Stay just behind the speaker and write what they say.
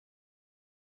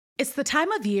It's the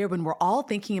time of year when we're all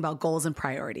thinking about goals and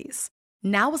priorities.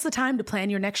 Now is the time to plan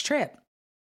your next trip.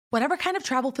 Whatever kind of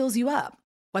travel fills you up,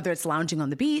 whether it's lounging on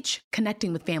the beach,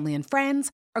 connecting with family and friends,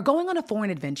 or going on a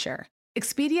foreign adventure,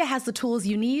 Expedia has the tools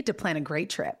you need to plan a great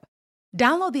trip.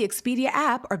 Download the Expedia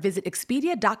app or visit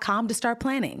Expedia.com to start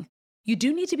planning. You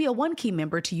do need to be a One-Key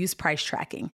member to use price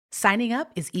tracking. Signing up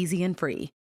is easy and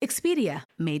free. Expedia,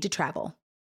 made to travel.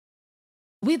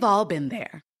 We've all been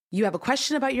there. You have a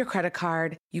question about your credit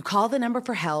card, you call the number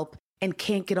for help, and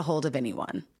can't get a hold of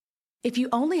anyone. If you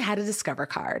only had a Discover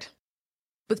card.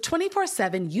 With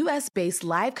 24/7 US-based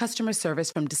live customer service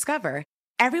from Discover,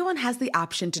 everyone has the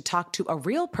option to talk to a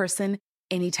real person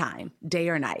anytime, day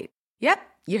or night. Yep,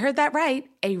 you heard that right,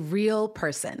 a real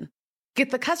person. Get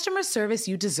the customer service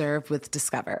you deserve with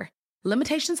Discover.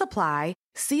 Limitations apply.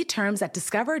 See terms at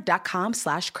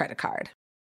discover.com/creditcard.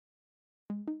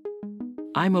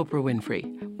 I'm Oprah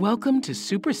Winfrey. Welcome to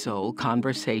Super Soul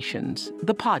Conversations,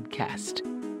 the podcast.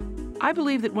 I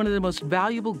believe that one of the most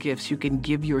valuable gifts you can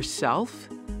give yourself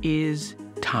is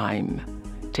time.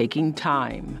 Taking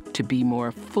time to be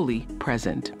more fully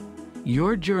present.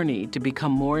 Your journey to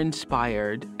become more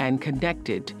inspired and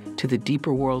connected to the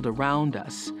deeper world around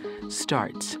us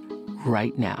starts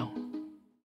right now.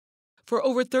 For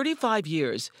over 35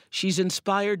 years, she's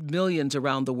inspired millions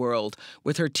around the world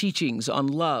with her teachings on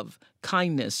love,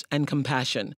 kindness, and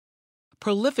compassion.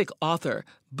 Prolific author,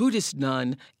 Buddhist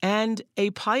nun, and a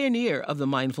pioneer of the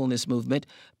mindfulness movement,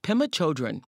 Pema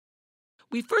Chodron.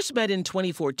 We first met in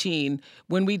 2014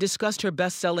 when we discussed her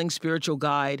best-selling spiritual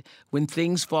guide, When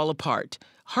Things Fall Apart,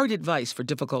 Hard Advice for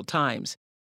Difficult Times.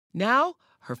 Now,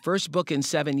 her first book in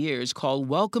 7 years, called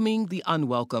Welcoming the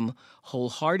Unwelcome,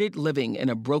 Wholehearted Living in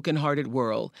a Broken-Hearted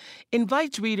World,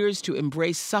 invites readers to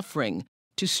embrace suffering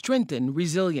to strengthen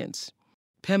resilience.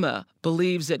 Pema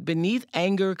believes that beneath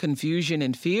anger, confusion,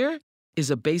 and fear is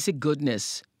a basic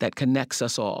goodness that connects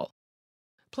us all.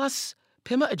 Plus,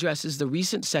 Pema addresses the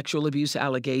recent sexual abuse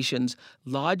allegations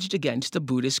lodged against the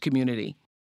Buddhist community.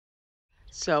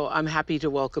 So I'm happy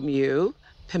to welcome you,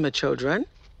 Pema Chodron,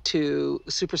 to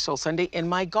Super Soul Sunday in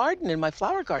my garden, in my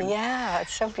flower garden. Yeah,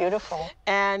 it's so beautiful.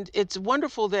 And it's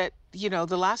wonderful that,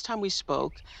 the last time we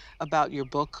spoke about your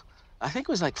book, I think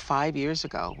it was like 5 years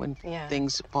ago, When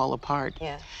Things Fall Apart.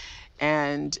 Yeah.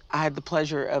 And I had the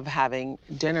pleasure of having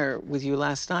dinner with you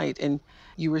last night, and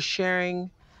you were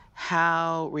sharing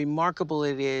how remarkable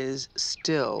it is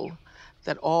still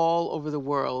that all over the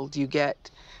world you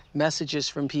get messages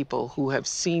from people who have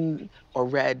seen or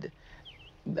read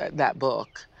that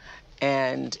book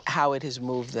and how it has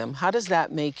moved them. How does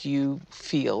that make you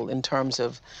feel in terms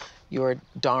of your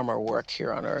Dharma work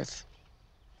here on Earth?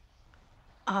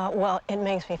 Well, it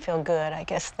makes me feel good. I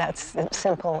guess that's the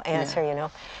simple answer,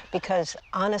 because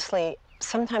honestly,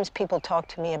 sometimes people talk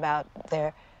to me about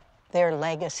their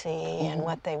legacy and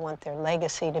what they want their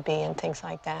legacy to be and things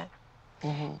like that.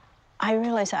 Mm-hmm. I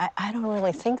realize I don't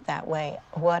really think that way.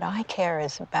 What I care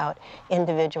is about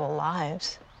individual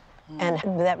lives. And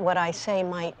that what I say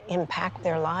might impact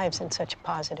their lives in such a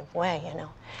positive way,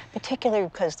 particularly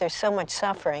because there's so much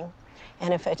suffering,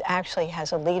 and if it actually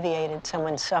has alleviated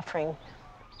someone's suffering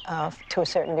to a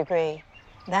certain degree,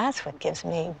 that's what gives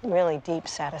me really deep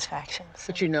satisfaction.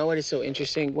 But what is so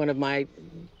interesting? One of my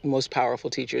most powerful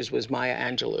teachers was Maya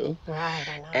Angelou. Right,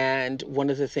 I know. And one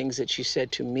of the things that she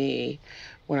said to me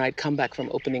when I'd come back from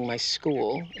opening my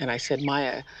school, and I said,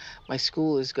 Maya, my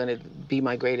school is going to be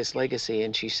my greatest legacy.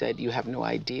 And she said, you have no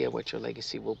idea what your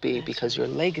legacy will be, because your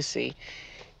legacy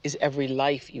is every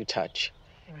life you touch.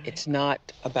 Right. It's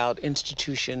not about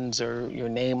institutions or your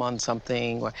name on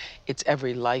something, or it's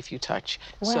every life you touch.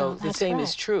 Well, so the same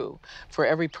is true for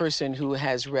every person who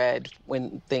has read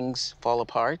When Things Fall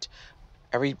Apart,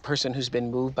 every person who's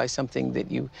been moved by something that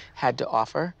you had to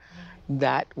offer.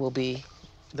 That is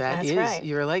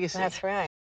your legacy. That's right.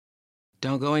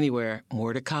 Don't go anywhere.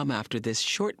 More to come after this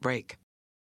short break.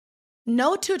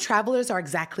 No two travelers are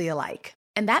exactly alike,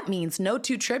 and that means no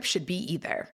two trips should be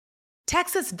either.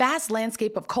 Texas' vast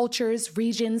landscape of cultures,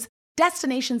 regions,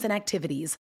 destinations, and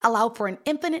activities allow for an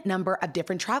infinite number of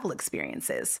different travel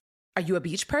experiences. Are you a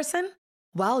beach person?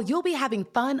 Well, you'll be having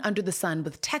fun under the sun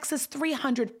with Texas'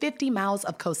 350 miles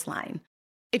of coastline.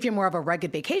 If you're more of a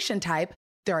rugged vacation type,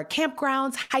 there are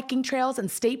campgrounds, hiking trails, and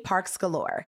state parks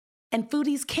galore. And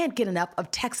foodies can't get enough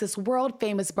of Texas'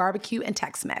 world-famous barbecue and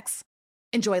Tex-Mex.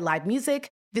 Enjoy live music,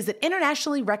 visit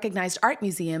internationally recognized art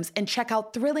museums, and check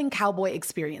out thrilling cowboy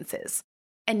experiences.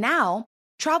 And now,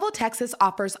 Travel Texas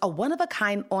offers a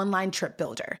one-of-a-kind online trip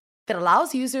builder that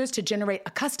allows users to generate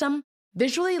a custom,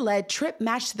 visually led trip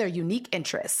matched to their unique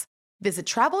interests. Visit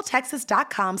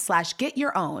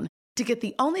traveltexas.com/getyourown to get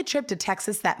the only trip to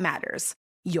Texas that matters,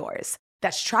 yours.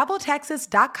 That's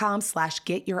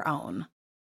traveltexas.com/get-your-own.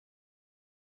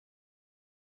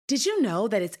 Did you know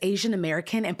that it's Asian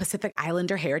American and Pacific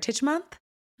Islander Heritage Month?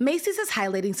 Macy's is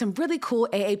highlighting some really cool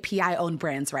AAPI-owned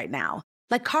brands right now,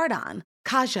 like Cardon,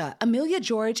 Kaja, Amelia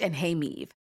George, and Hey Meave.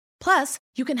 Plus,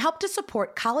 you can help to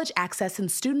support college access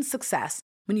and student success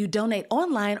when you donate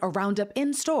online or round up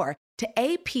in-store to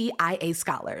APIA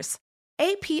Scholars.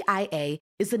 APIA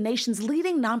is the nation's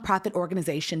leading nonprofit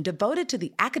organization devoted to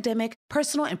the academic,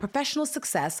 personal, and professional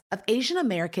success of Asian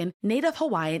American, Native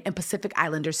Hawaiian, and Pacific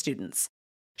Islander students.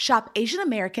 Shop Asian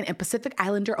American and Pacific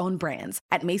Islander-owned brands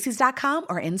at Macy's.com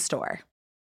or in-store.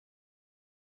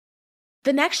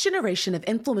 The next generation of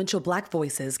influential Black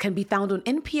voices can be found on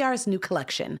NPR's new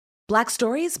collection, Black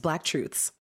Stories, Black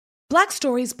Truths. Black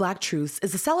Stories, Black Truths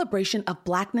is a celebration of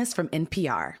Blackness from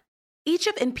NPR. Each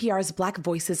of NPR's Black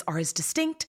voices are as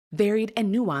distinct, varied,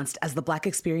 and nuanced as the Black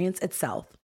experience itself.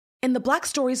 In the Black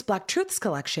Stories, Black Truths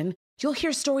collection, you'll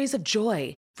hear stories of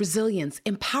joy, resilience,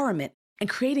 empowerment, and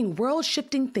creating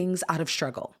world-shifting things out of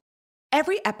struggle.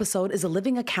 Every episode is a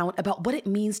living account about what it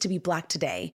means to be Black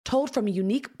today, told from a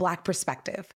unique Black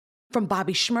perspective. From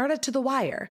Bobby Shmurda to The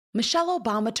Wire, Michelle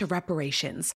Obama to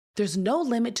reparations, there's no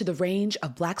limit to the range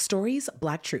of Black stories,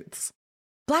 Black truths.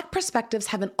 Black perspectives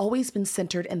haven't always been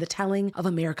centered in the telling of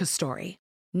America's story.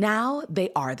 Now they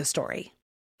are the story.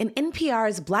 In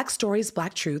NPR's Black Stories,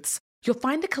 Black Truths, you'll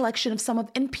find a collection of some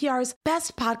of NPR's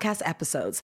best podcast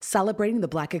episodes celebrating the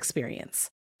Black experience.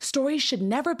 Stories should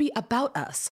never be about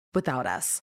us without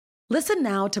us. Listen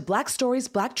now to Black Stories,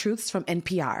 Black Truths from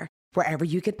NPR, wherever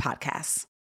you get podcasts.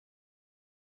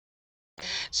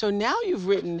 So now you've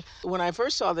written, when I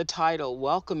first saw the title,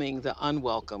 Welcoming the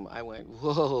Unwelcome, I went,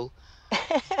 whoa.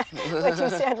 What you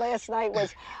said last night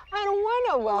was, I don't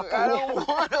want to welcome I you. don't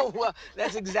want to. Well,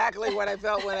 that's exactly what I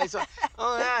felt when I saw.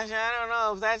 Oh gosh, I don't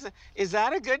know if is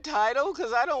that a good title?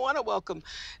 Because I don't want to welcome.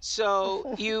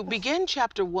 So you begin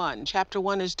chapter 1. Chapter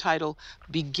 1 is titled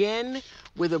 "Begin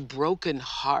with a Broken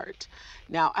Heart."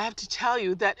 Now I have to tell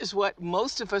you that is what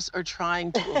most of us are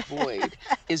trying to avoid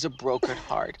is a broken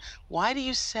heart. Why do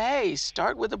you say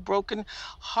start with a broken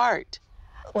heart?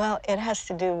 Well, it has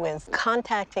to do with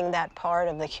contacting that part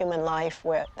of the human life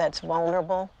that's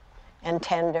vulnerable and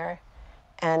tender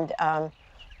and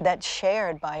that's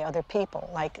shared by other people,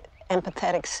 like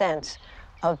empathetic sense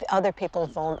of other people's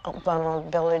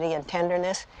vulnerability and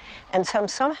tenderness. And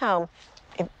somehow,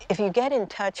 if you get in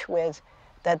touch with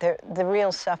the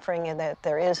real suffering that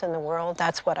there is in the world,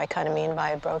 that's what I kind of mean by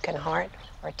a broken heart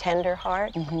or tender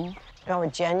heart or a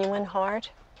genuine heart.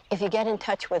 If you get in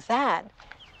touch with that,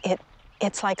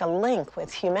 it's like a link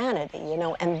with humanity, you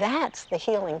know, and that's the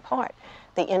healing part,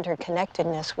 the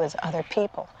interconnectedness with other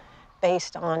people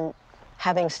based on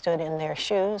having stood in their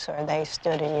shoes or they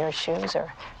stood in your shoes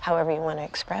or however you want to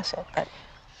express it. But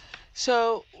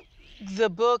so the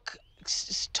book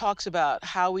talks about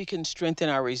how we can strengthen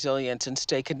our resilience and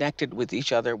stay connected with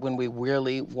each other when we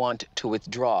really want to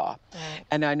withdraw. Right.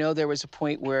 And I know there was a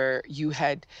point where you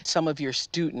had some of your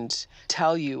students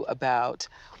tell you about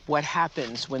what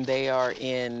happens when they are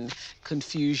in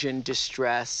confusion,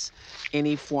 distress,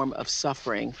 any form of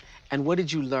suffering, and what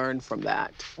did you learn from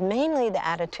that? Mainly the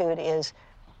attitude is,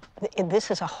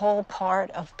 this is a whole part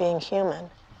of being human,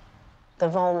 the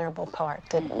vulnerable part,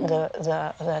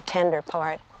 the tender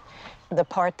part, the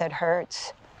part that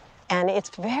hurts. And it's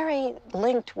very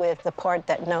linked with the part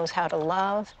that knows how to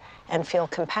love and feel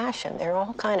compassion. They're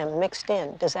all kind of mixed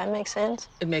in. Does that make sense?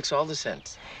 It makes all the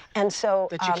sense. And so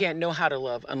that you can't know how to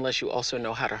love unless you also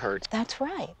know how to hurt. That's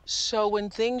right. So when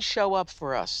things show up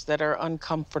for us that are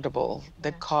uncomfortable,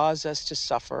 that cause us to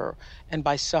suffer, and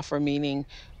by suffer meaning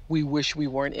we wish we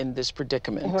weren't in this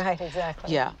predicament. Right,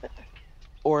 exactly. Yeah.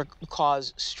 Or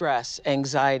cause stress,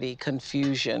 anxiety,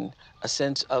 confusion, a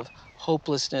sense of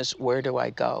hopelessness, where do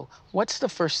I go? What's the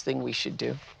first thing we should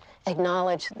do?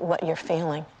 Acknowledge what you're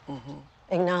feeling.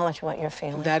 Acknowledge what you're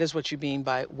feeling. That is what you mean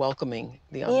by welcoming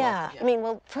the unwelcome. Yeah. I mean,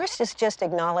 well, first it's just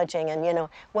acknowledging, and, you know,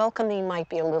 welcoming might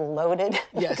be a little loaded.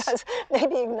 Yes. Because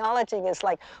maybe acknowledging is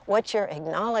like, what you're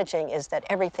acknowledging is that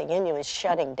everything in you is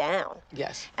shutting down.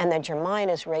 Yes. And that your mind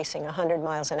is racing 100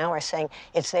 miles an hour saying,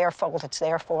 it's their fault,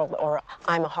 or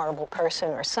I'm a horrible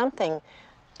person, or something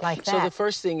like that. So the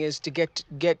first thing is to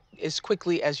get as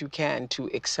quickly as you can to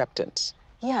acceptance.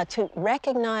 Yeah, to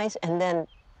recognize, and then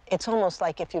it's almost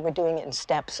like if you were doing it in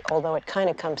steps, although it kind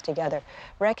of comes together.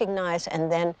 Recognize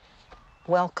and then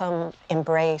welcome,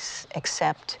 embrace,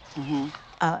 accept.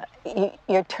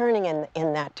 You're turning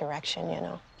in that direction, you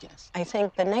know. Yes. I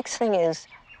think the next thing is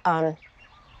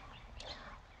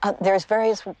There's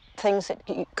various things that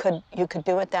you could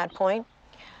do at that point.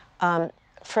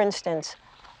 For instance,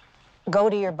 go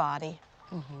to your body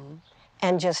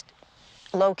and just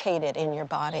locate it in your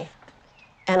body.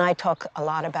 And I talk a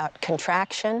lot about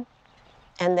contraction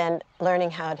and then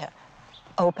learning how to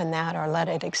open that or let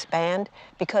it expand.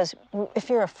 Because if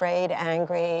you're afraid,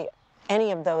 angry,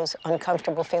 any of those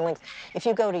uncomfortable feelings, if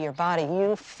you go to your body,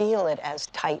 you feel it as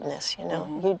tightness, you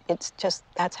know? It's just,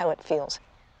 that's how it feels.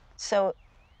 So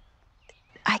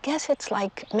I guess it's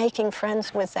like making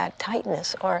friends with that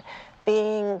tightness or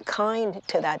being kind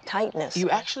to that tightness. You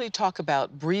actually talk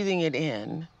about breathing it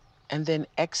in and then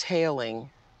exhaling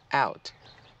out.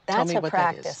 Tell me That's a what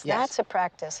practice. that is. Yes. That's a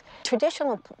practice.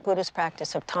 Traditional Buddhist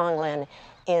practice of Tonglen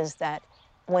is that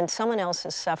when someone else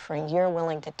is suffering, you're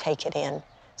willing to take it in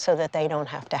so that they don't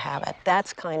have to have it.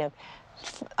 That's kind of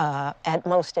at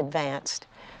most advanced.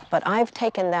 But I've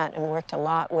taken that and worked a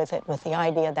lot with it, with the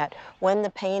idea that when the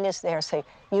pain is there, say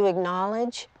you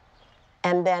acknowledge,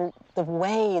 and then the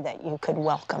way that you could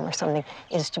welcome or something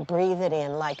is to breathe it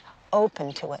in, like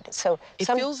open to it. So it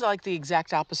feels like the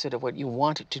exact opposite of what you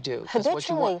want it to do.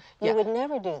 Habitually, you would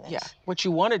never do this. Yeah, what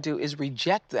you want to do is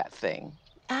reject that thing.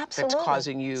 Absolutely. That's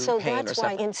causing you pain or something. So that's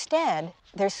why instead,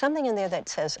 there's something in there that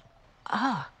says,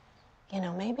 you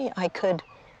know, maybe I could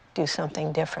do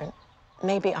something different.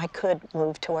 Maybe I could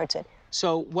move towards it.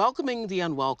 So welcoming the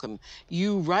unwelcome,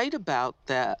 you write about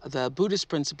the Buddhist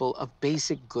principle of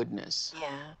basic goodness. Yeah.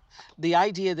 The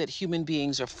idea that human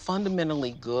beings are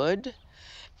fundamentally good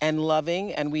and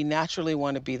loving, and we naturally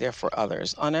want to be there for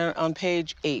others. On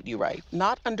page 8, you write,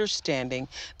 not understanding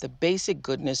the basic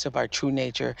goodness of our true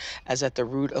nature as at the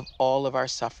root of all of our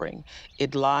suffering.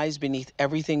 It lies beneath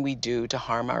everything we do to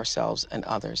harm ourselves and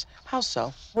others. How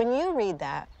so? When you read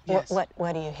that, Yes.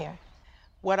 what do you hear?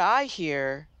 What I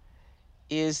hear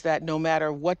is that no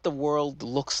matter what the world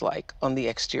looks like on the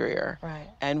exterior, Right.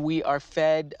 and we are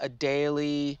fed a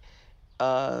daily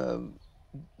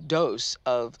dose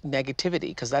of negativity,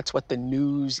 because that's what the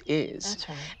news is. That's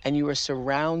right. And you are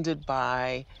surrounded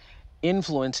by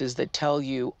influences that tell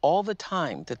you all the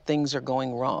time that things are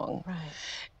going wrong. Right.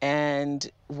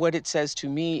 And what it says to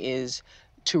me is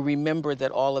to remember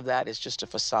that all of that is just a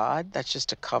facade, that's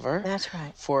just a cover. That's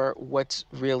right. For what's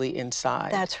really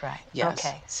inside. That's right. Yes.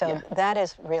 Okay, so Yeah. that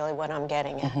is really what I'm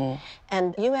getting at.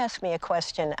 And you asked me a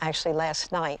question actually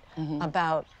last night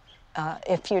about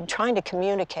if you're trying to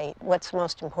communicate, what's the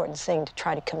most important thing to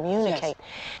try to communicate?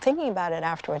 Thinking about it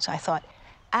afterwards, I thought,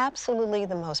 absolutely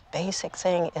the most basic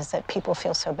thing is that people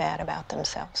feel so bad about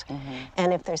themselves.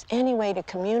 And if there's any way to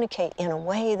communicate in a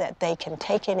way that they can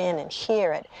take it in and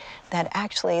hear it, that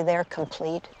actually they're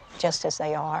complete just as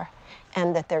they are,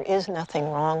 and that there is nothing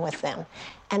wrong with them.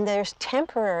 And there's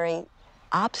temporary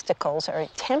obstacles or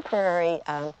temporary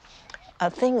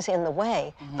things in the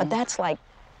way, but that's like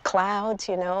clouds,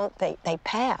 you know, they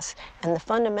pass. And the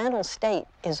fundamental state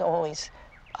is always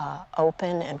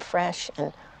open and fresh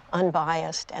and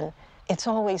unbiased, and it's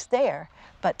always there.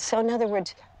 But so in other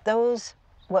words, those,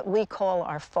 what we call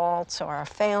our faults or our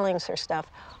failings or stuff,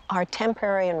 are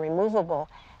temporary and removable.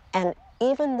 And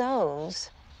even those,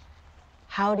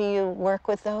 how do you work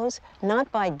with those? Not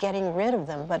by getting rid of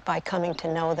them, but by coming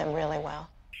to know them really well.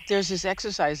 There's this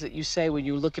exercise that you say when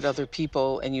you look at other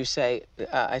people and you say,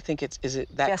 I think is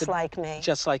it that Just like me.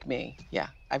 Just like me, yeah.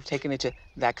 I've taken it to,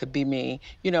 that could be me.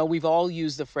 You know, we've all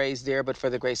used the phrase there, but for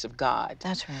the grace of God.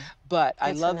 That's right. But I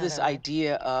That's love this another way.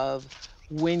 idea of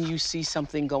when you see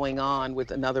something going on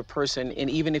with another person, and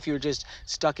even if you're just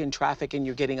stuck in traffic and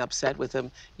you're getting upset with them,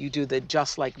 you do the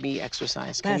just like me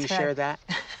exercise. Can That's you share right. that?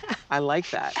 I like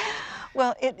that.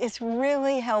 Well, it's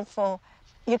really helpful.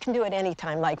 You can do it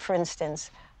anytime. Like, for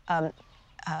instance,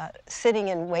 sitting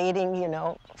and waiting, you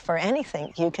know, for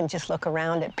anything. You can just look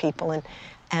around at people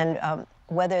and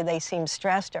whether they seem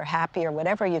stressed or happy or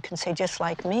whatever, you can say, just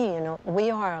like me, you know,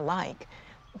 we are alike.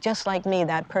 Just like me,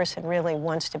 that person really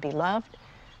wants to be loved.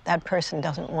 That person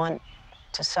doesn't want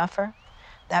to suffer.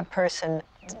 That person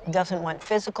doesn't want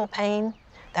physical pain.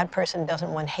 That person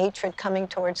doesn't want hatred coming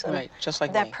towards them. Right, just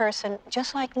like that me. person,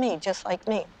 just like me, just like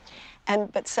me.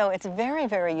 But so it's very,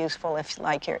 very useful if,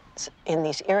 like, you're in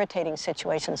these irritating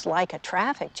situations like a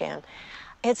traffic jam.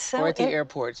 It's so Or at the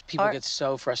airports. People or- get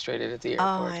so frustrated at the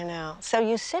Oh, airport. I know. So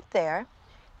you sit there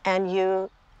and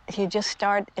you just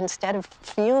start, instead of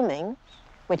fuming,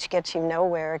 which gets you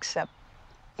nowhere except,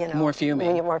 you know, More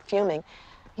fuming. More fuming,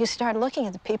 you start looking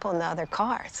at the people in the other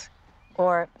cars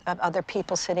or other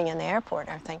people sitting in the airport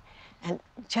or thing. And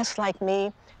just like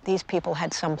me, these people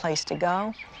had someplace to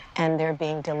go and they're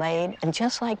being delayed. And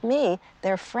just like me,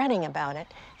 they're fretting about it.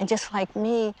 And just like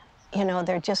me, you know,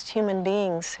 they're just human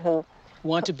beings who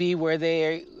want to be where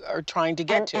they are trying to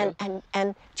get to.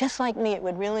 And just like me, it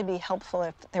would really be helpful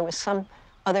if there was some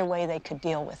other way they could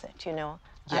deal with it, you know.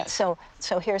 Yes.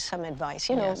 So here's some advice.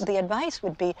 You know, Yes. the advice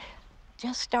would be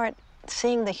just start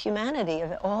seeing the humanity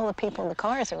of all the people in the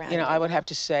cars around You know, I would have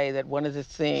to say that one of the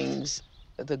things,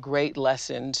 the great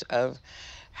lessons of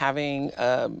having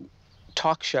a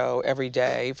talk show every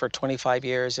day for 25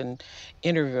 years and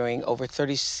interviewing over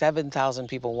 37,000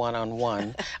 people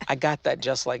one-on-one, I got that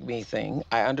just like me thing.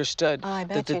 I understood I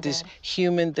bet you that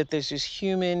there's this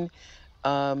human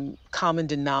common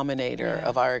denominator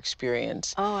of our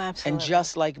experience. Oh, absolutely. And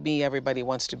just like me, everybody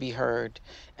wants to be heard.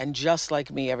 And just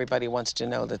like me, everybody wants to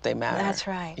know that they matter. That's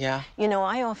right. Yeah. You know,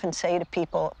 I often say to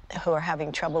people who are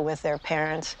having trouble with their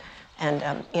parents,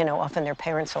 and you know, often their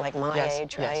parents are like my Yes,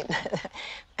 age, yes.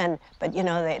 right? But you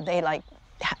know, they like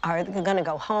are going to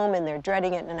go home and they're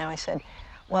dreading it. And now I said,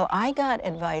 well, I got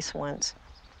advice once.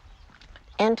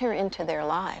 Enter into their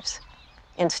lives.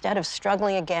 Instead of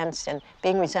struggling against and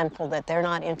being resentful that they're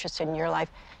not interested in your life,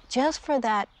 just for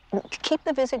that, keep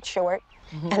the visit short,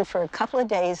 and for a couple of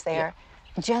days there,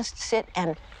 just sit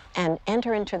and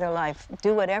enter into their life.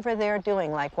 Do whatever they're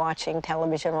doing, like watching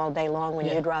television all day long when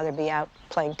you'd rather be out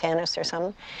playing tennis or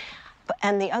something.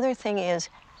 And the other thing is,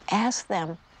 ask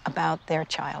them about their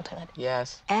childhood.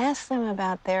 Yes. Ask them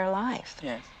about their life.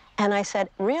 Yes. And I said,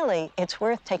 really, it's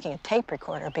worth taking a tape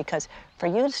recorder, because for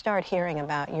you to start hearing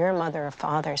about your mother or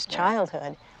father's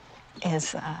childhood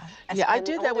is... Yeah, I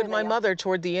did that with my mother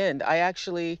toward the end. I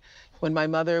actually, when my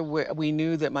mother, we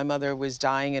knew that my mother was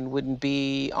dying and wouldn't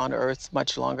be on Earth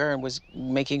much longer and was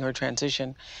making her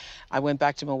transition, I went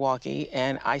back to Milwaukee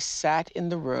and I sat in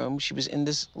the room. She was in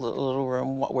this little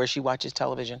room where she watches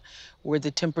television, where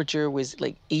the temperature was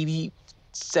like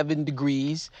 87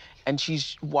 degrees, and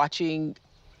she's watching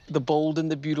The Bold and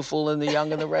the Beautiful and the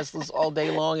Young and the Restless all day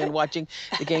long and watching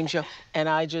the game show. And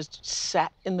I just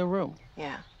sat in the room.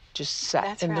 Yeah. Just sat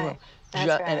That's in the right. room.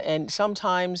 That's right. And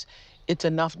sometimes it's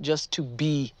enough just to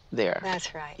be there.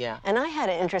 That's right. Yeah. And I had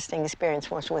an interesting experience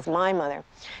once with my mother,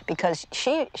 because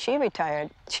she retired,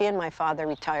 she and my father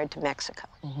retired to Mexico.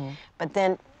 But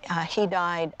then he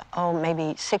died,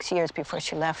 maybe 6 years before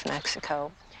she left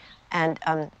Mexico. And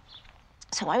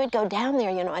so I would go down there,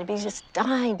 you know, I'd be just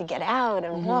dying to get out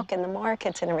and walk in the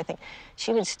markets and everything.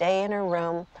 She would stay in her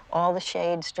room, all the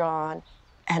shades drawn,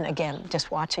 and again, just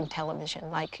watching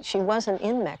television. Like, she wasn't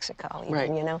in Mexico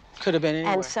even, you know. Could have been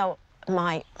anywhere. And so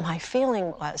my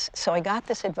feeling was, so I got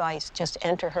this advice, just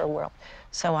enter her world.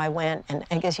 So I went, and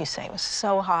as you say, it was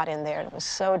so hot in there, and it was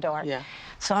so dark. Yeah.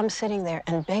 So I'm sitting there,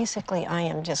 and basically I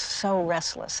am just so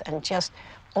restless and just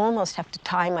almost have to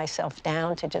tie myself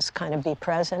down to just kind of be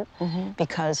present,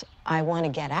 because I want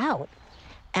to get out.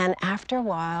 And after a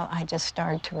while, I just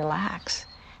started to relax.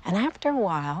 And after a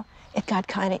while, it got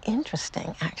kind of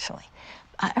interesting, actually.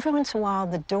 Every once in a while,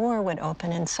 the door would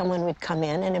open and someone would come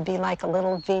in, and it'd be like a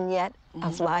little vignette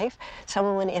of life.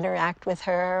 Someone would interact with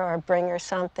her or bring her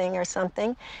something or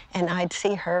something, and I'd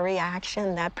see her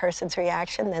reaction, that person's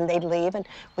reaction, then they'd leave, and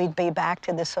we'd be back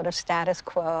to this sort of status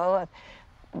quo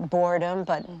of boredom.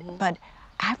 But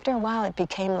after a while, it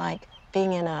became like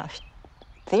being in a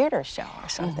theater show or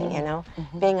something, you know,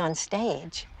 being on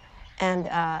stage. And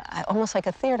almost like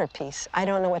a theater piece. I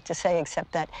don't know what to say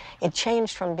except that it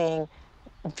changed from being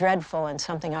dreadful and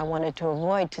something I wanted to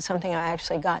avoid to something I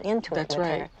actually got into That's it with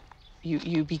right. her.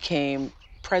 You became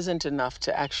present enough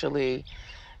to actually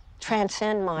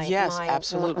Transcend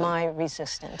my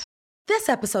resistance. This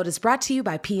episode is brought to you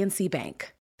by PNC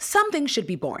Bank. Some things should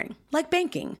be boring, like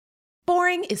banking.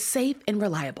 Boring is safe and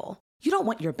reliable. You don't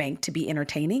want your bank to be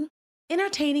entertaining.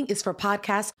 Entertaining is for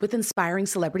podcasts with inspiring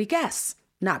celebrity guests,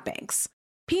 not banks.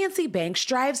 PNC Bank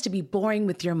strives to be boring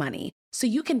with your money, so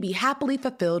you can be happily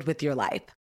fulfilled with your life.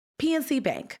 PNC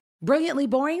Bank, brilliantly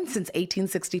boring since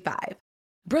 1865.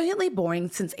 Brilliantly boring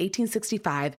since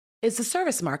 1865 is the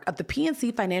service mark of the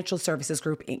PNC Financial Services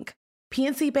Group, Inc.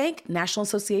 PNC Bank, National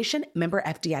Association, member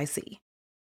FDIC.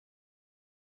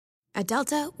 At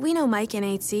Delta, we know Mike in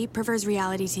 8C prefers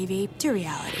reality TV to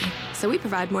reality. So we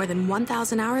provide more than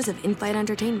 1,000 hours of in-flight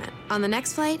entertainment. On the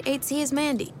next flight, 8C is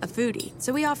Mandy, a foodie.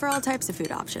 So we offer all types of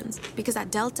food options. Because at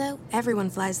Delta, everyone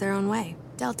flies their own way.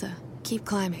 Delta, keep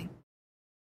climbing.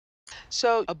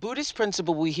 So a Buddhist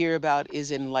principle we hear about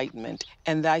is enlightenment.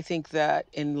 And I think that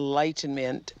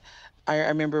enlightenment, I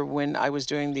remember when I was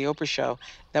doing the Oprah show,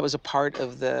 that was a part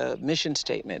of the mission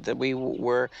statement, that we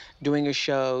were doing a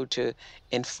show to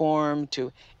inform,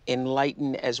 to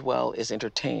enlighten as well as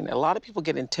entertain. A lot of people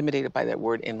get intimidated by that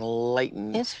word,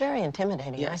 enlighten. It's very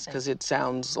intimidating, I Yes, think. because it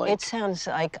sounds like... It sounds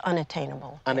like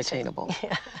unattainable. Unattainable.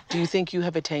 Yeah. Do you think you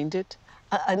have attained it?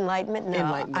 Enlightenment? No,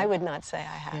 Enlightenment. I would not say I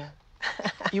have. Yeah.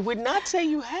 You would not say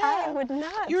you have. I would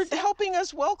not. You're helping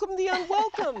us welcome the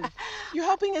unwelcome. You're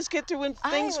helping us get through when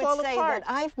things fall apart. I would say that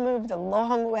I've moved a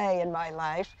long way in my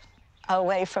life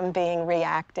away from being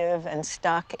reactive and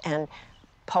stuck and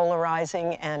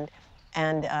polarizing and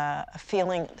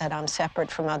feeling that I'm separate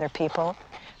from other people.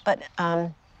 But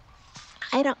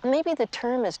maybe the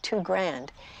term is too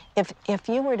grand. If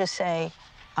you were to say,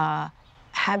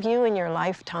 have you in your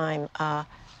lifetime,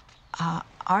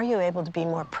 are you able to be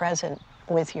more present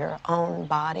with your own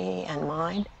body and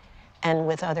mind and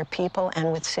with other people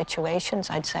and with situations?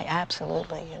 I'd say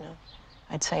absolutely,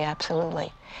 I'd say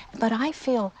absolutely. But I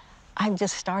feel I've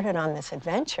just started on this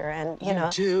adventure and, You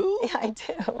do? Yeah, I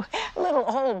do. A little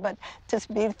old, but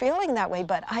just be feeling that way.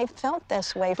 But I felt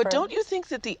this way But don't you think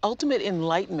that the ultimate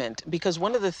enlightenment, because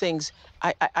one of the things,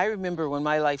 I remember when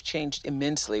my life changed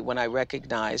immensely when I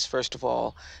recognized, first of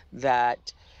all,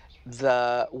 that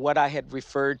what I had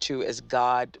referred to as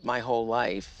God my whole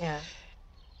life,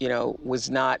 was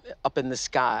not up in the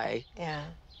sky,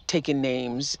 taking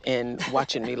names and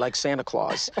watching me like Santa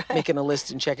Claus, making a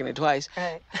list and checking it twice.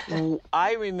 Right.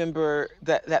 I remember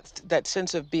that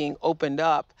sense of being opened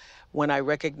up when I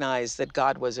recognized that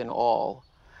God was in all,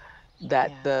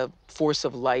 that the force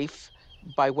of life,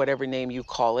 by whatever name you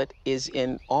call it, is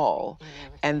in all,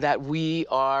 and that we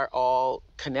are all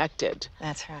connected.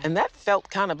 That's right. And that felt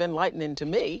kind of enlightening to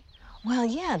me. Well,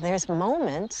 yeah, there's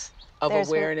moments. Of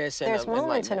awareness and there's of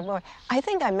moments enlightenment. I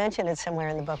think I mentioned it somewhere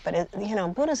in the book, but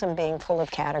Buddhism being full of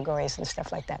categories and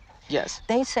stuff like that. Yes.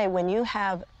 They say when you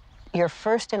have your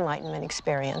first enlightenment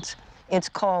experience, it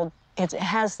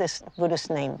has this Buddhist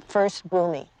name, first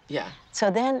bhumi. Yeah. So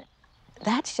then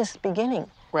that's just beginning.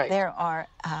 Right. There are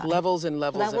levels and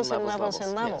levels and levels.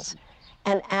 Yes.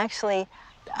 And actually,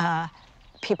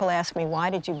 people ask me,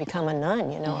 why did you become a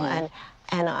nun,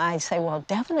 And I say, well,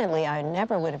 definitely I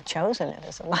never would have chosen it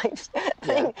as a life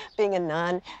thing. Yeah. Being a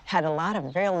nun had a lot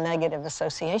of real negative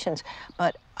associations,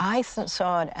 but I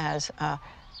saw it as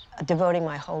devoting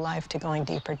my whole life to going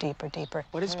deeper, deeper, deeper.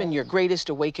 What has been your greatest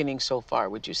awakening so far,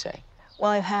 would you say?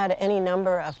 Well, I've had any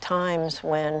number of times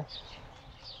when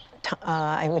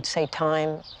I would say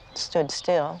time stood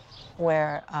still,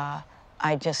 where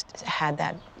I just had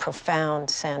that profound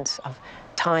sense of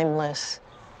timeless,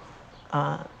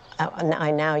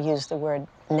 I now use the word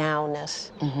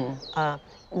nowness,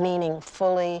 meaning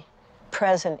fully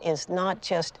present is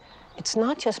it's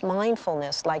not just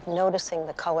mindfulness, like noticing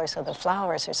the colors of the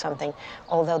flowers or something,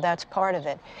 although that's part of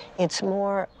it. It's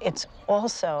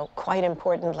also, quite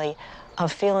importantly, a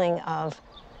feeling of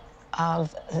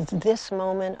this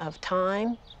moment of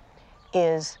time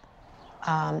is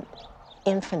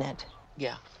infinite.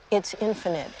 Yeah. It's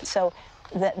infinite. So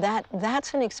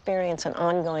that's an experience, an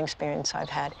ongoing experience I've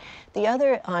had. The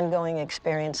other ongoing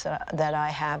experience that I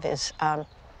have is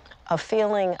a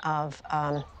feeling of,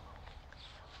 I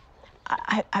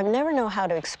never know how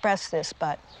to express this,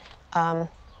 but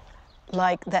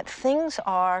like that things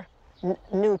are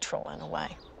neutral in a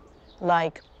way.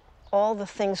 Like all the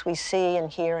things we see and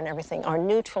hear and everything are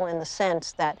neutral in the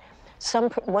sense that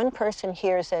one person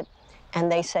hears it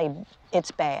and they say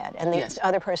it's bad, and the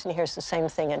other person hears the same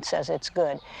thing and says it's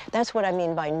good. That's what I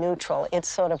mean by neutral. It's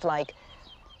sort of like...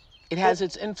 It has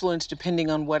its influence depending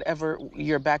on whatever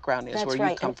your background is, where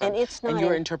you come from, and it's not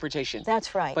your interpretation.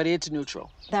 That's right. But it's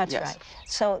neutral. That's right.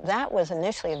 So that was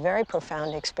initially a very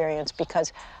profound experience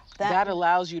because that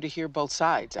allows you to hear both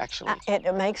sides, actually.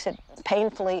 It makes it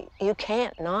painfully, you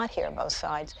can't not hear both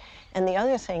sides. And the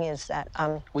other thing is that...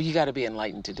 well, you got to be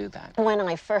enlightened to do that. When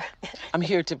I first... I'm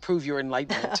here to prove your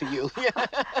enlightenment to you.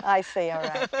 I see, all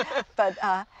right.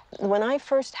 But when I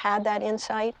first had that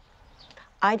insight,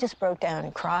 I just broke down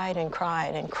and cried and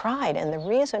cried and cried. And the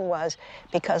reason was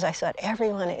because I thought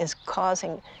everyone is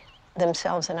causing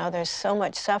themselves and others so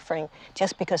much suffering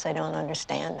just because they don't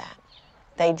understand that.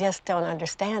 They just don't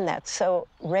understand that. So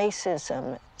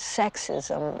racism,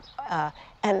 sexism,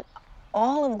 and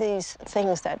all of these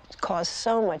things that cause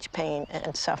so much pain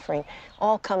and suffering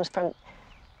all comes from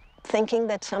thinking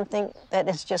that something that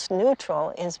is just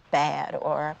neutral is bad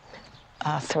or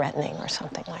threatening or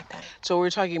something like that. So we're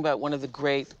talking about one of the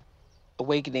great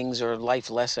awakenings or life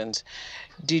lessons.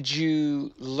 Did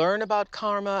you learn about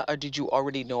karma or did you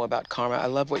already know about karma? I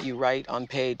love what you write on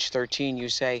page 13. You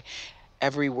say,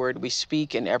 every word we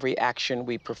speak and every action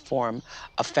we perform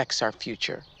affects our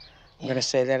future. I'm going to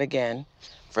say that again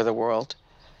for the world.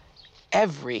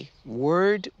 Every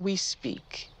word we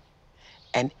speak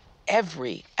and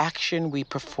every action we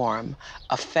perform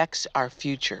affects our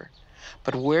future.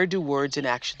 But where do words and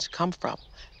actions come from?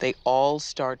 They all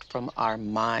start from our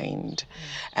mind.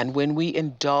 And when we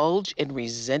indulge in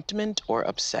resentment or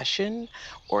obsession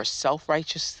or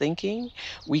self-righteous thinking,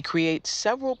 we create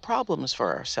several problems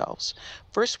for ourselves.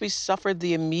 First, we suffer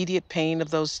the immediate pain of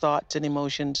those thoughts and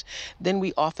emotions. Then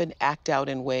we often act out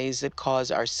in ways that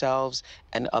cause ourselves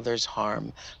and others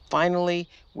harm. Finally,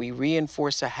 we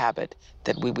reinforce a habit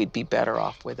that we would be better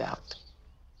off without.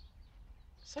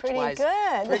 Such Pretty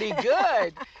good. Pretty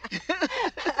good.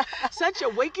 Such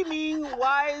awakening,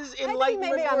 wise, enlightenment I think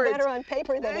maybe I'm words. better on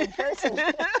paper than in person.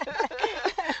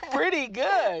 Pretty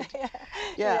good.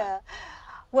 Yeah.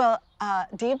 Well,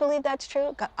 do you believe that's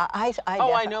true? I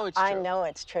know it's true. I know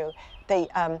it's true.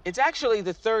 It's actually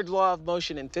the third law of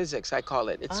motion in physics, I call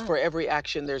it. It's for every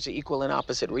action, there's an equal and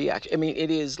opposite reaction. I mean,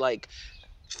 it is like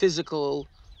physical,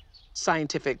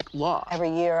 scientific law. Every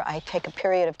year I take a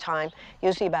period of time,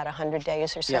 usually about 100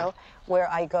 days or so, where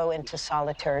I go into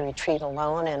solitary retreat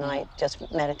alone and I just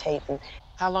meditate. And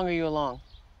How long are you alone?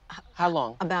 How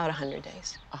long? about 100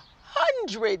 days.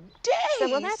 100 days? So,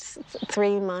 well, that's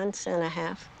 3 months and a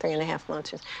half, 3.5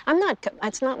 months.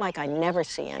 It's not like I never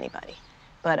see anybody,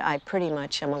 but I pretty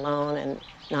much am alone and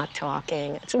not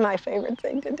talking. It's my favorite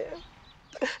thing to do.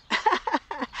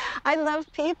 I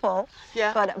love people,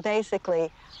 but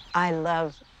basically, I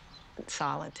love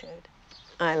solitude.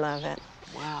 I love it.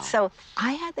 Wow. So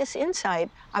I had this insight.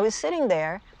 I was sitting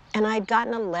there, and I'd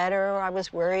gotten a letter, or I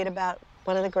was worried about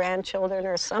one of the grandchildren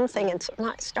or something, and so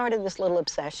I started this little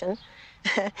obsession.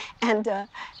 and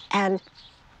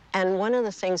one of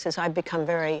the things is I've become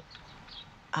very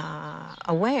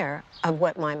aware of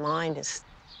what my mind is,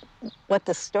 what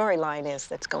the storyline is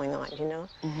that's going on, you know?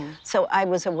 So I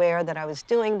was aware that I was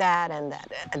doing that and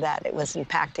that it was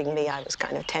impacting me. I was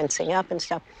kind of tensing up and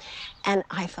stuff. And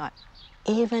I thought,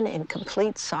 even in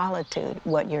complete solitude,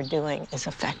 what you're doing is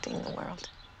affecting the world.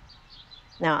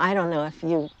 Now, I don't know if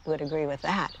you would agree with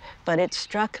that, but it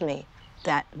struck me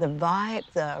that the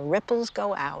ripples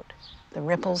go out. The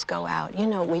ripples go out. You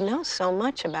know, we know so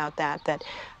much about that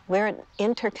we're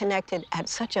interconnected at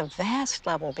such a vast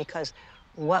level because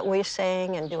what we're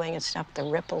saying and doing and stuff, the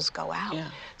ripples go out. Yeah.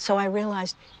 So I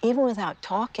realized even without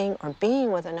talking or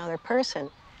being with another person,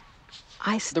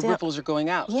 The ripples are going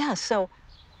out. Yeah, so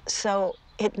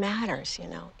it matters, you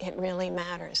know. It really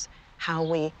matters how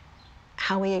we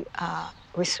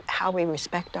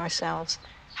respect ourselves,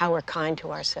 how we're kind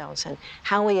to ourselves, and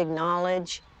how we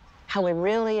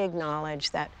really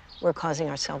acknowledge that we're causing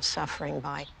ourselves suffering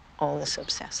by all this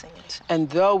obsessing and stuff. And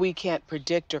though we can't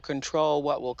predict or control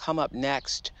what will come up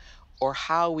next or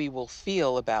how we will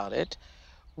feel about it,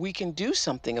 we can do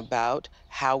something about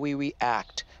how we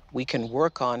react. We can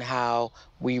work on how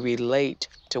we relate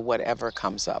to whatever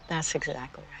comes up. That's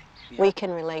exactly right. Yeah. We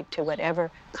can relate to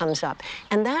whatever comes up.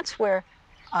 And that's where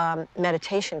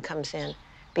meditation comes in,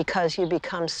 because you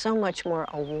become so much more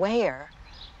aware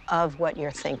of what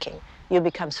you're thinking. You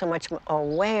become so much more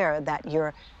aware that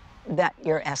you're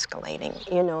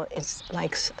escalating. You know, it's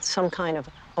like some kind of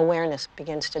awareness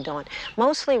begins to dawn.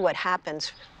 Mostly what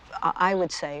happens, I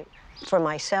would say, for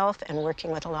myself and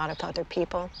working with a lot of other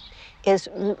people, is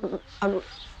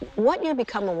what you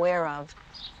become aware of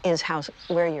is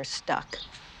where you're stuck.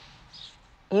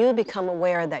 You become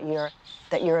aware that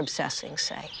you're obsessing,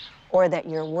 say, or that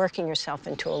you're working yourself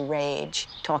into a rage,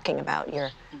 talking about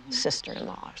your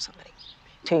sister-in-law or somebody,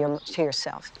 to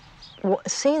yourself.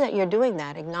 See that you're doing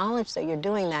that, acknowledge that you're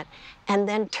doing that, and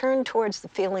then turn towards the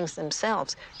feelings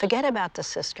themselves. Forget about the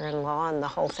sister-in-law and the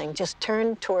whole thing. Just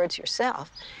turn towards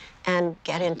yourself and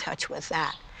get in touch with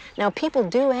that. Now, people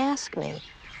do ask me,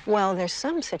 well, there's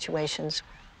some situations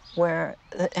where,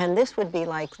 and this would be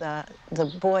like the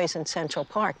boys in Central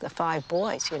Park, the 5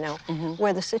 boys, you know,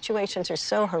 where the situations are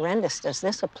so horrendous. Does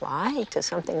this apply to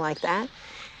something like that?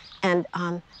 And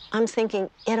I'm thinking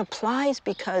it applies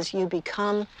because you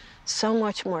become so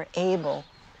much more able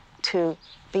to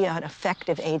be an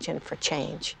effective agent for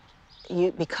change.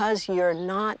 Because you're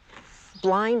not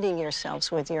blinding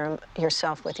yourself with your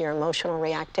emotional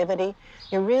reactivity,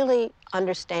 you're really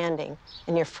understanding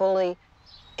and you're fully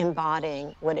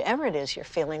embodying whatever it is you're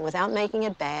feeling without making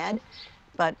it bad,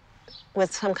 but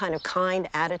with some kind of kind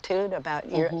attitude about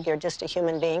you're just a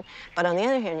human being. But on the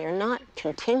other hand, you're not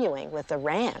continuing with the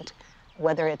rant,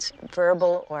 whether it's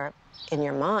verbal or in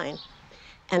your mind.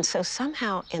 And so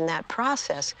somehow in that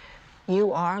process,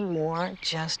 you are more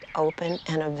just open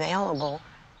and available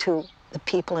to the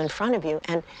people in front of you.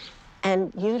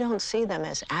 And you don't see them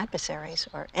as adversaries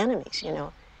or enemies, you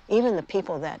know. Even the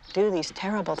people that do these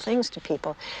terrible things to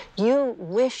people, you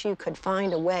wish you could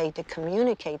find a way to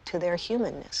communicate to their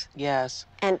humanness. Yes.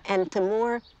 And the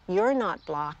more you're not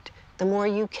blocked, the more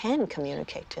you can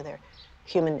communicate to their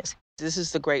humanness. This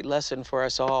is the great lesson for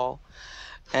us all.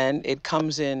 And it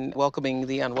comes in welcoming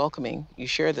the unwelcoming. You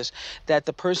share this, that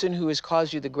the person who has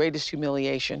caused you the greatest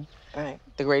humiliation, Right.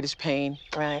 the greatest pain,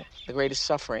 Right. the greatest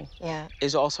suffering, Yeah.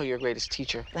 is also your greatest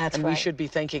teacher. That's and right. we should be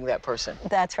thanking that person.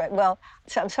 That's right. Well,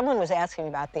 someone was asking me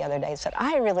about the other day. Said,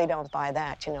 I really don't buy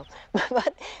that, you know.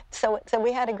 But so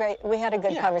we had a good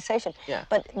Yeah. conversation. Yeah.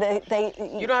 But they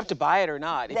You don't have to buy it or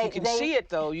not. If They- you can they- see it,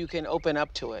 though, you can open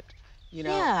up to it. You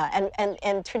know? Yeah,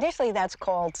 and traditionally that's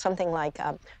called something like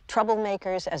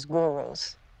troublemakers as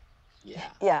gurus. Yeah.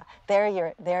 Yeah, they're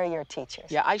your teachers.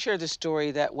 Yeah, I share the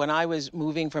story that when I was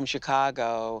moving from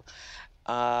Chicago,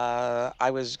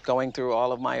 I was going through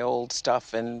all of my old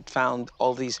stuff and found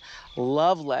all these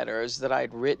love letters that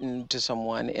I'd written to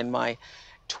someone in my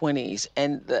 20s.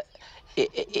 And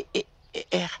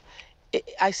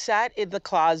I sat in the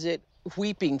closet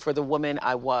weeping for the woman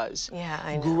I was. Yeah,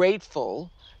 I know.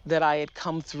 Grateful that I had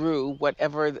come through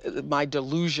whatever my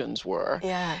delusions were.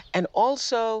 Yeah. And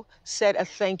also said a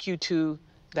thank you to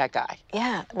that guy.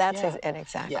 Yeah, that's Yeah. it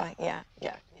exactly. Yeah.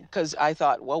 Yeah. Because I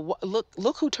thought, well,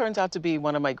 look who turns out to be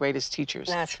one of my greatest teachers.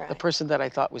 That's right. The person that I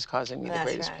thought was causing me the That's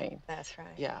greatest right. pain. That's right.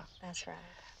 Yeah. That's right.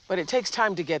 But it takes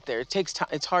time to get there. It takes time.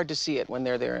 It's hard to see it when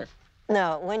they're there.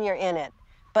 No, when you're in it.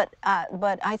 But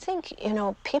I think, you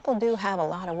know, people do have a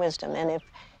lot of wisdom, and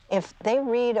if they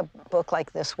read a book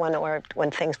like this one, or When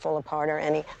Things Fall Apart, or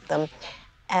any of them,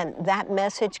 and that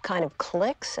message kind of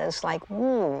clicks as like,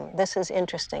 this is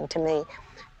interesting to me,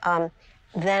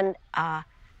 then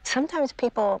sometimes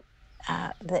people,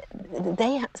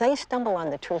 they stumble on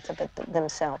the truth of it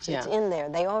themselves. It's Yeah. in there.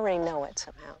 They already know it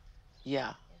somehow.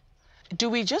 Yeah. Do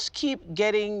we just keep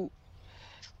getting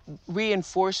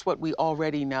reinforced what we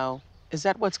already know? Is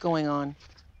that what's going on?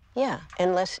 Yeah,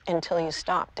 until you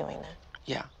stop doing that.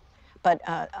 Yeah. But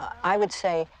I would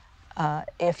say,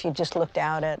 if you just looked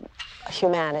out at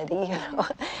humanity, you know,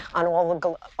 on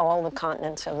all the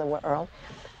continents of the world,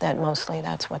 that mostly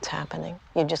that's what's happening.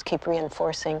 You just keep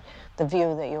reinforcing the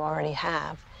view that you already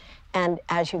have, and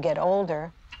as you get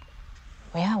older,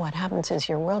 well, yeah, what happens is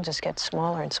your world just gets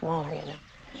smaller and smaller. You know,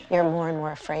 you're more and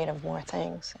more afraid of more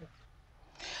things.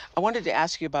 I wanted to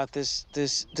ask you about this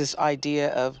idea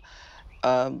of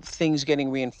things getting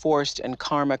reinforced and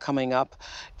karma coming up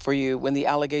for you when the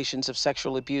allegations of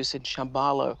sexual abuse in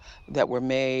Shambhala that were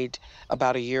made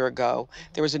about a year ago.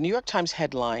 There was a New York Times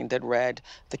headline that read,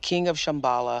 "The King of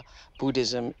Shambhala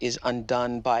Buddhism is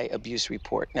undone by abuse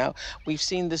report." Now, we've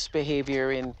seen this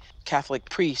behavior in Catholic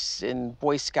priests, in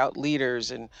Boy Scout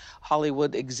leaders, and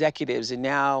Hollywood executives, and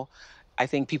now I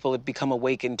think people have become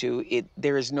awakened to it.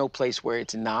 There is no place where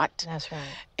it's not. That's right.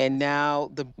 And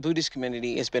now the Buddhist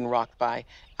community has been rocked by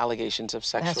allegations of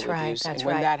sexual That's right, abuse. that's and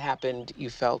when right. that happened, you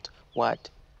felt what?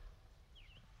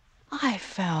 I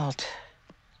felt,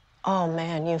 oh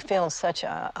man, you feel such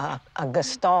a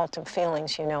gestalt of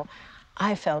feelings, you know.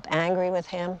 I felt angry with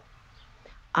him.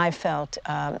 I felt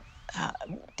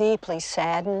deeply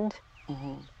saddened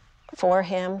for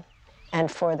him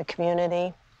and for the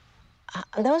community.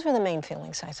 Those were the main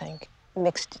feelings, I think,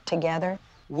 mixed together.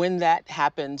 When that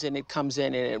happens and it comes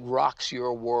in and it rocks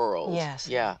your world. Yes.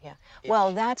 Yeah. Yeah.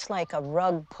 Well, that's like a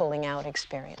rug pulling out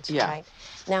experience, Yeah. right?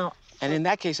 Now, And in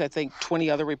that case, I think 20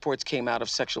 other reports came out of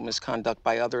sexual misconduct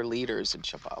by other leaders in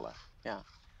Shambhala. Yeah.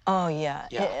 oh yeah,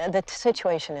 Yeah. The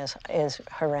situation is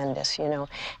horrendous, you know.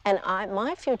 And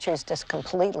my future is just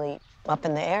completely up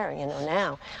in the air, you know,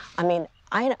 now. I mean,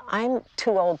 I'm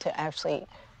too old to actually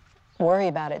worry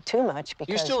about it too much because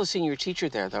You're still a senior teacher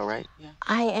there, though, right? Yeah.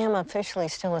 I am officially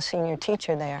still a senior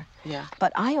teacher there. Yeah.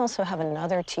 But I also have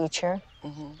another teacher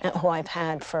who I've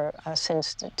had for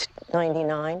since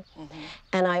 '99,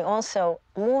 and I also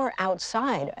more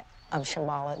outside of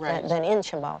Shambhala Right. than in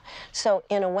Shambhala. So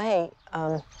in a way,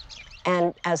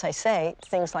 and as I say,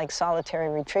 things like solitary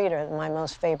retreat are my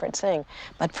most favorite thing.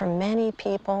 But for many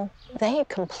people, they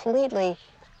completely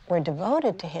were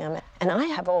devoted to him. And I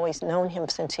have always known him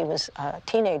since he was a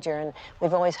teenager, and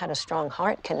we've always had a strong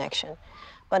heart connection.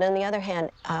 But on the other hand,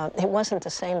 it wasn't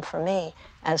the same for me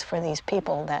as for these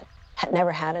people that had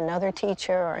never had another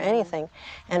teacher or anything.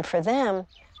 And for them,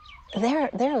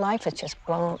 their life is just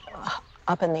blown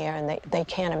up in the air, and they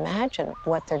can't imagine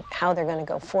how they're going to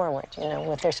go forward, you know,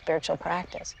 with their spiritual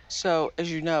practice. So,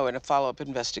 as you know, in a follow-up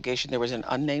investigation, there was an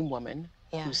unnamed woman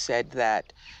Yeah. who said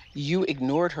that you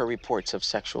ignored her reports of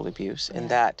sexual abuse and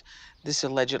that this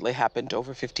allegedly happened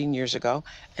over 15 years ago.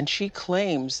 And she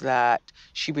claims that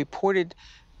she reported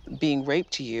being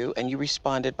raped to you, and you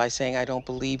responded by saying, I don't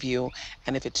believe you,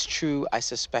 and if it's true, I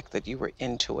suspect that you were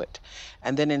into it.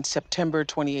 And then in September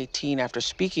 2018, after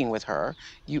speaking with her,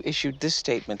 you issued this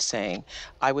statement saying,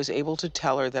 I was able to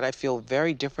tell her that I feel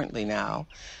very differently now.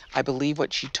 I believe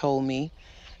what she told me,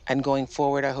 and going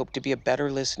forward, I hope to be a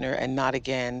better listener and not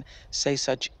again say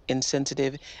such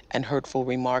insensitive and hurtful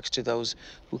remarks to those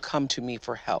who come to me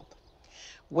for help.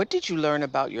 What did you learn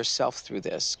about yourself through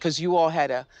this? Because you all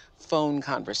had a phone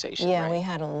conversation, Yeah, right? we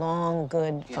had a long,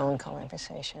 good phone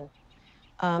conversation.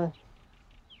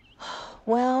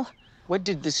 Well, What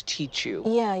did this teach you?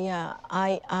 yeah.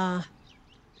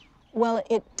 Well,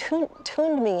 it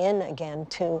tuned me in again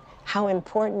to how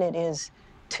important it is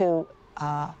to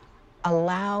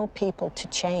allow people to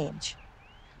change.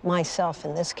 Myself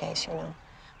in this case, you know.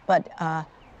 But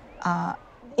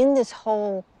in this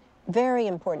whole very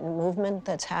important movement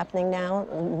that's happening now,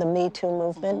 the Me Too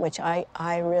movement, which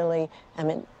I really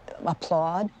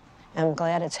applaud. I'm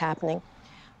glad it's happening.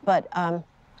 But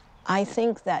I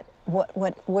think that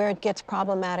where it gets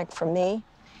problematic for me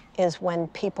is when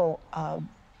people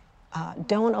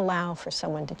don't allow for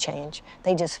someone to change.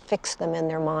 They just fix them in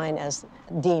their mind as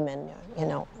demon, you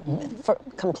know,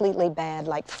 completely bad,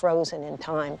 like frozen in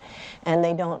time, and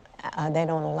they don't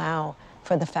allow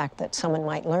for the fact that someone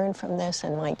might learn from this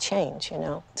and might change, you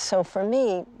know. So for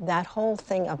me, that whole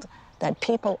thing of that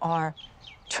people are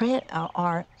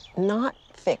not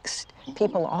fixed.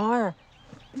 People are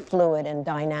fluid and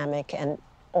dynamic and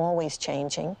always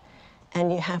changing,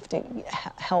 and you have to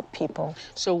help people.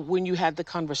 So when you had the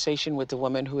conversation with the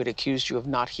woman who had accused you of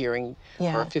not hearing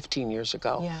her 15 years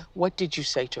ago, what did you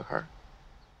say to her?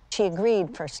 She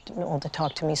agreed, first of all, to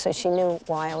talk to me, so she knew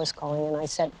why I was calling, and I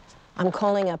said, I'm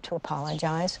calling up to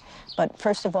apologize, but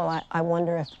first of all, I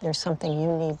wonder if there's something you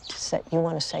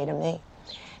want to say to me.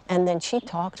 And then she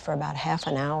talked for about half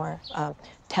an hour,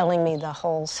 telling me the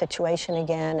whole situation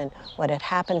again and what had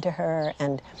happened to her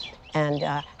and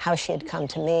how she had come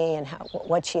to me and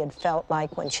what she had felt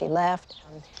like when she left.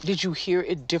 Did you hear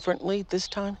it differently this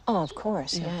time? Oh, of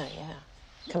course, yeah.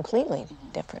 Completely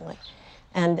differently.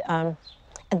 And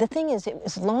the thing is, it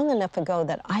was long enough ago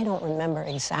that I don't remember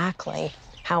exactly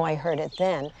how I heard it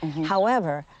then.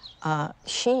 However,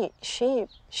 she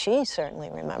certainly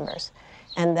remembers.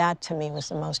 And that, to me, was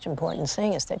the most important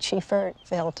thing, is that she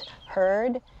felt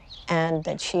heard and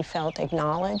that she felt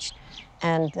acknowledged,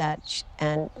 and that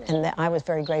I was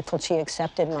very grateful she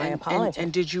accepted my apology.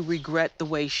 And did you regret the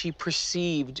way she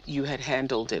perceived you had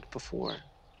handled it before?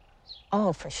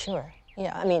 Oh, for sure.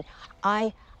 Yeah, I mean,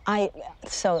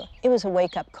 so it was a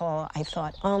wake-up call. I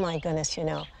thought, oh my goodness, you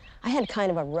know, I had kind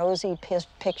of a rosy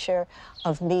picture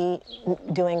of me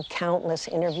doing countless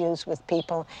interviews with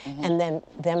people and then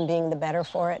them being the better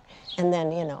for it. And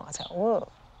then, you know, I thought, whoa,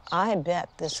 I bet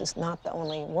this is not the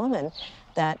only woman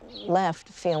that left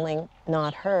feeling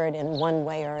not heard in one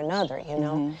way or another, you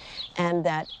know? And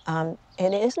that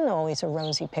it isn't always a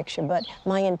rosy picture, but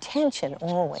my intention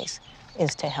always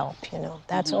is to help, you know?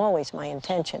 That's always my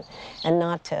intention, and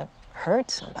not to hurt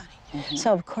somebody.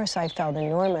 So, of course, I felt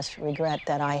enormous regret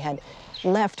that I had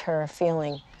left her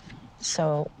feeling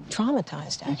so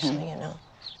traumatized, actually, you know.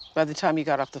 By the time you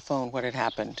got off the phone, what had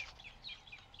happened?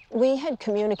 We had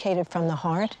communicated from the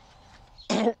heart,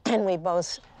 and we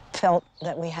both felt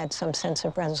that we had some sense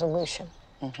of resolution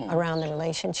around the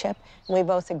relationship. We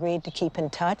both agreed to keep in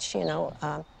touch, you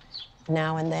know,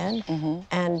 now and then.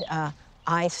 And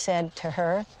I said to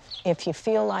her, if you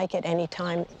feel like at any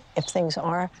time, if things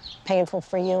are painful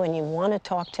for you and you want to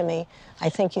talk to me, I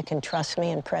think you can trust me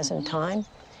in present time.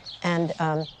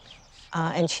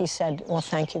 And she said, well,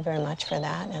 thank you very much for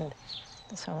that. And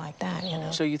so like that, you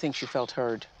know. So you think she felt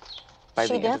heard by the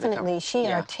She end of the definitely, she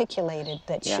Yeah. articulated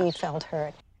that she felt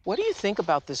heard. What do you think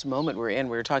about this moment we're in?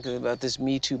 We're talking about this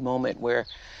Me Too moment where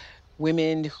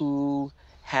women who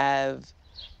have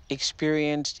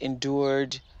experienced,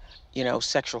 endured, you know,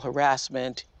 sexual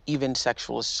harassment, even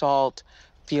sexual assault,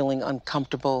 feeling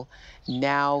uncomfortable,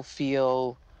 now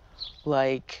feel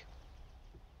like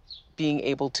being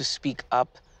able to speak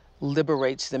up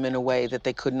liberates them in a way that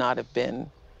they could not have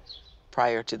been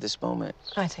prior to this moment.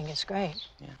 I think it's great.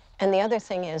 Yeah. And the other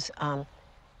thing is,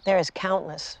 there is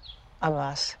countless of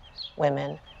us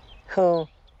women who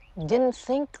didn't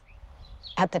think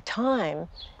at the time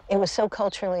it was so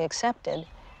culturally accepted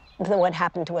that what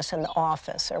happened to us in the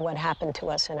office or what happened to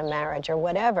us in a marriage or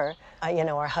whatever, you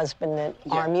know, our husband and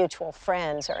our mutual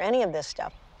friends or any of this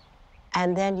stuff.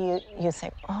 And then you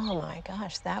think, oh my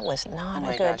gosh, that was not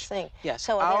a good thing. Yes,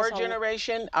 So our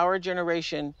generation,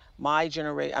 my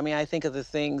generation, I mean, I think of the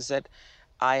things that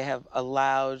I have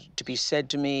allowed to be said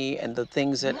to me and the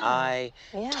things that I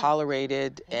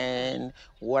tolerated and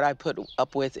what I put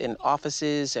up with in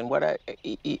offices and what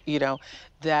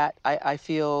that I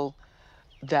feel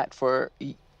that for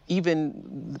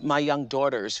even my young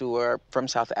daughters who are from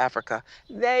South Africa,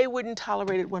 they wouldn't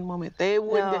tolerate it one moment. They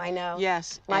wouldn't. No, I know.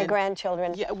 Yes. My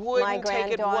grandchildren. Yeah, wouldn't my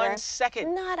take it granddaughter. 1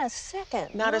 second. Not a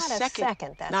second. Not a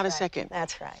second. That's Not right. a second.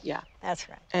 That's right. Yeah. That's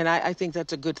right. And I think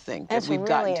that's a good thing That's that we've really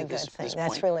gotten to a good this thing. point.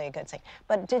 That's really a good thing.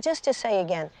 But just to say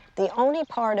again, the only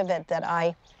part of it that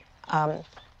I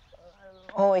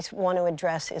always want to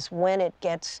address is when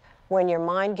your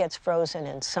mind gets frozen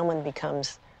and someone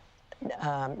becomes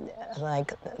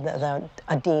like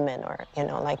a demon, or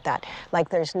like that. Like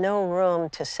there's no room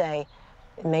to say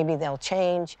maybe they'll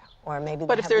change, or maybe.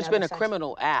 But if there's been a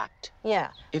criminal act. Yeah.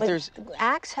 If there's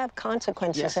acts have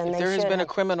consequences, yes, and if they there has should been have.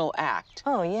 a criminal act.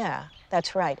 Oh yeah,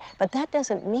 that's right. But that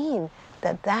doesn't mean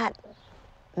that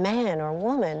man or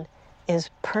woman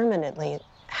is permanently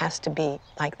has to be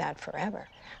like that forever.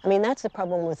 I mean, that's the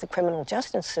problem with the criminal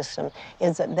justice system,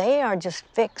 is that they are just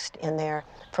fixed in there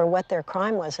for what their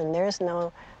crime was, and there's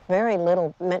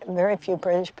very few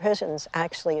prisons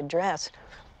actually address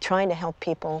trying to help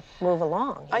people move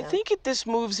along. I think this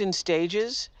moves in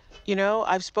stages.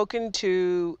 I've spoken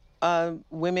to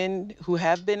women who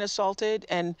have been assaulted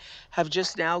and have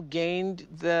just now gained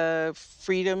the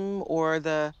freedom or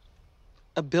the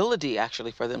ability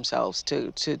actually for themselves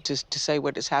to say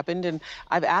what has happened. And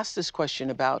I've asked this question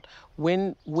about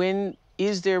when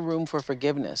is there room for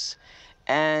forgiveness?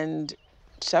 And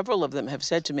several of them have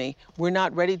said to me, we're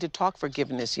not ready to talk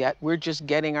forgiveness yet. We're just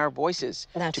getting our voices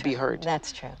to be heard.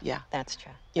 That's true. Yeah. That's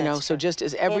true. So just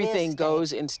as everything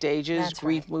goes in stages, That's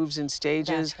grief right. moves in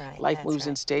stages, That's right. life That's moves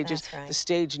in right. stages. That's right. The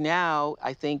stage now,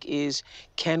 I think, is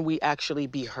can we actually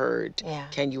be heard? Yeah.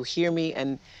 Can you hear me?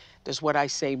 And does what I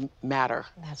say matter?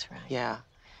 That's right. Yeah.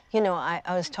 I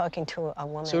was talking to a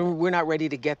woman. So we're not ready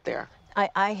to get there.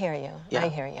 I hear you. Yeah. I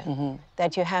hear you. Mm-hmm.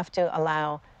 That you have to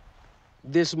allow.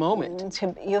 This moment.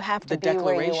 You have to The be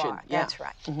where you declaration, are. yeah. That's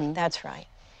right. Mm-hmm. That's right.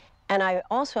 And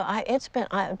it's been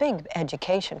a big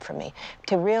education for me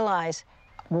to realize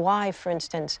why, for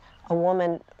instance, a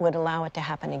woman would allow it to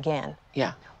happen again.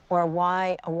 Yeah. Or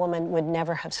why a woman would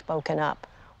never have spoken up,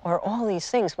 or all these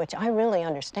things, which I really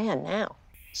understand now.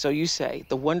 So you say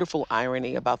the wonderful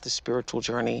irony about the spiritual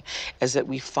journey is that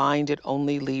we find it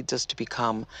only leads us to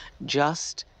become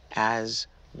just as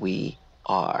we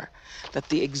are. That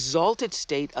the exalted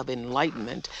state of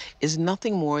enlightenment is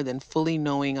nothing more than fully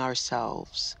knowing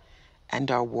ourselves and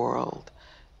our world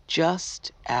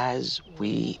just as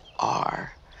we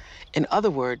are. In other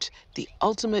words, the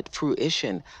ultimate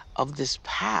fruition of this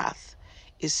path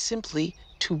is simply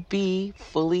to be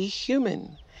fully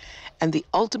human. And the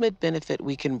ultimate benefit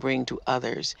we can bring to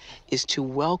others is to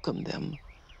welcome them,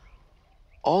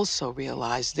 also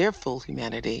realize their full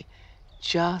humanity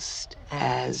just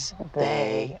as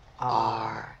they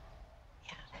are.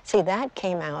 Yeah. See, that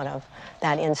came out of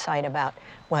that insight about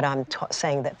what I'm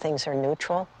saying, that things are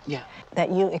neutral. Yeah.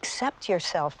 That you accept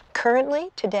yourself currently,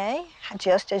 today,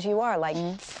 just as you are,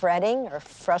 like fretting or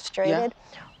frustrated,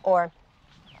 or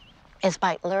it's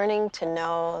by learning to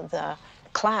know the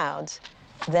clouds.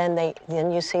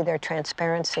 Then you see their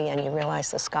transparency, and you realize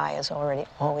the sky has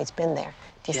always been there.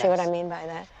 Do you see what I mean by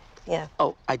that? Yeah.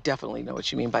 Oh, I definitely know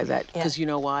what you mean by that. Because you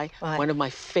know why? One of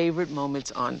my favorite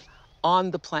moments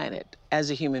on the planet as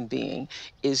a human being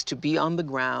is to be on the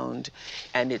ground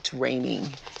and it's raining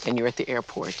and you're at the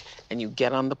airport and you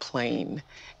get on the plane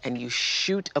and you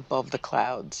shoot above the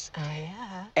clouds. Oh,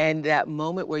 yeah. And that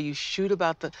moment where you shoot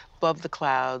above the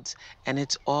clouds and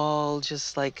it's all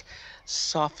just like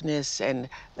softness and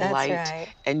light. Right.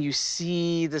 And you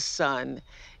see the sun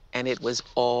and it was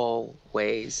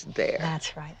always there.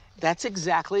 That's right. That's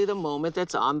exactly the moment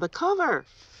that's on the cover,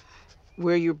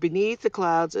 where you're beneath the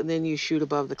clouds and then you shoot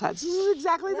above the clouds. This is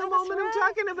exactly the moment I'm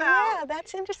talking about. Yeah,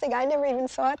 that's interesting. I never even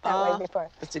saw it that way before.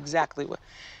 That's exactly what.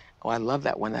 Oh, I love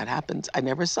that when that happens. I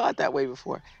never saw it that way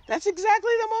before. That's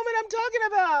exactly the moment I'm talking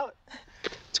about.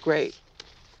 It's great.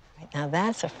 Now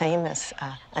that's a famous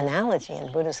analogy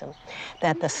in Buddhism,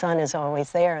 that the sun is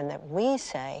always there, and that we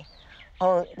say,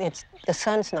 oh, the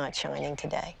sun's not shining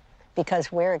today,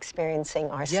 because we're experiencing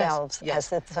ourselves as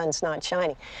the sun's not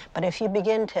shining. But if you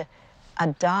begin to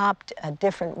adopt a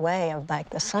different way of, like,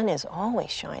 the sun is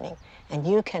always shining, and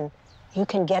you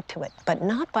can get to it, but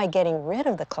not by getting rid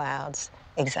of the clouds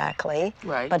exactly,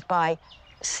 but by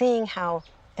seeing how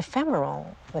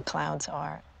ephemeral the clouds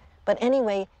are. But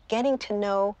anyway, getting to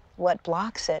know what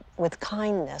blocks it with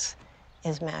kindness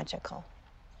is magical.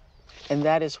 And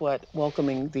that is what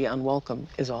welcoming the unwelcome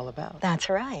is all about. That's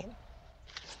right.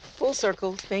 Full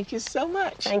circle. Thank you so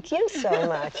much. Thank you so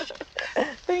much.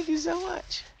 Thank you so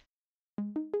much.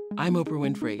 I'm Oprah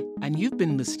Winfrey, and you've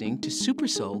been listening to Super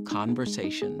Soul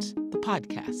Conversations, the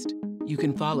podcast. You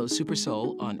can follow Super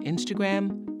Soul on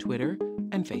Instagram, Twitter,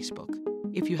 and Facebook.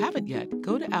 If you haven't yet,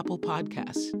 go to Apple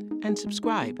Podcasts and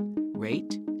subscribe,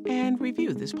 rate, and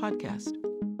review this podcast.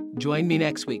 Join me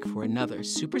next week for another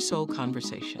Super Soul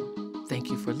Conversation.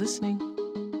 Thank you for listening.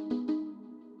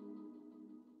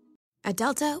 At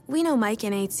Delta, we know Mike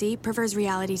in 8C prefers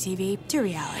reality TV to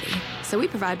reality. So we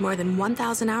provide more than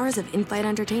 1,000 hours of in-flight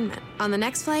entertainment. On the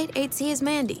next flight, 8C is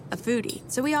Mandy, a foodie,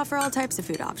 so we offer all types of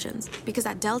food options. Because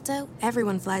at Delta,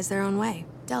 everyone flies their own way.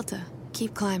 Delta,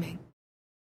 keep climbing.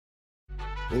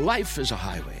 Life is a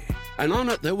highway, and on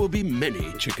it there will be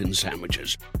many chicken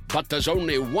sandwiches. But there's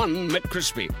only one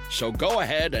McCrispy. So go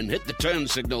ahead and hit the turn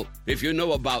signal if you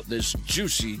know about this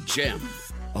juicy gem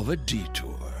of a detour.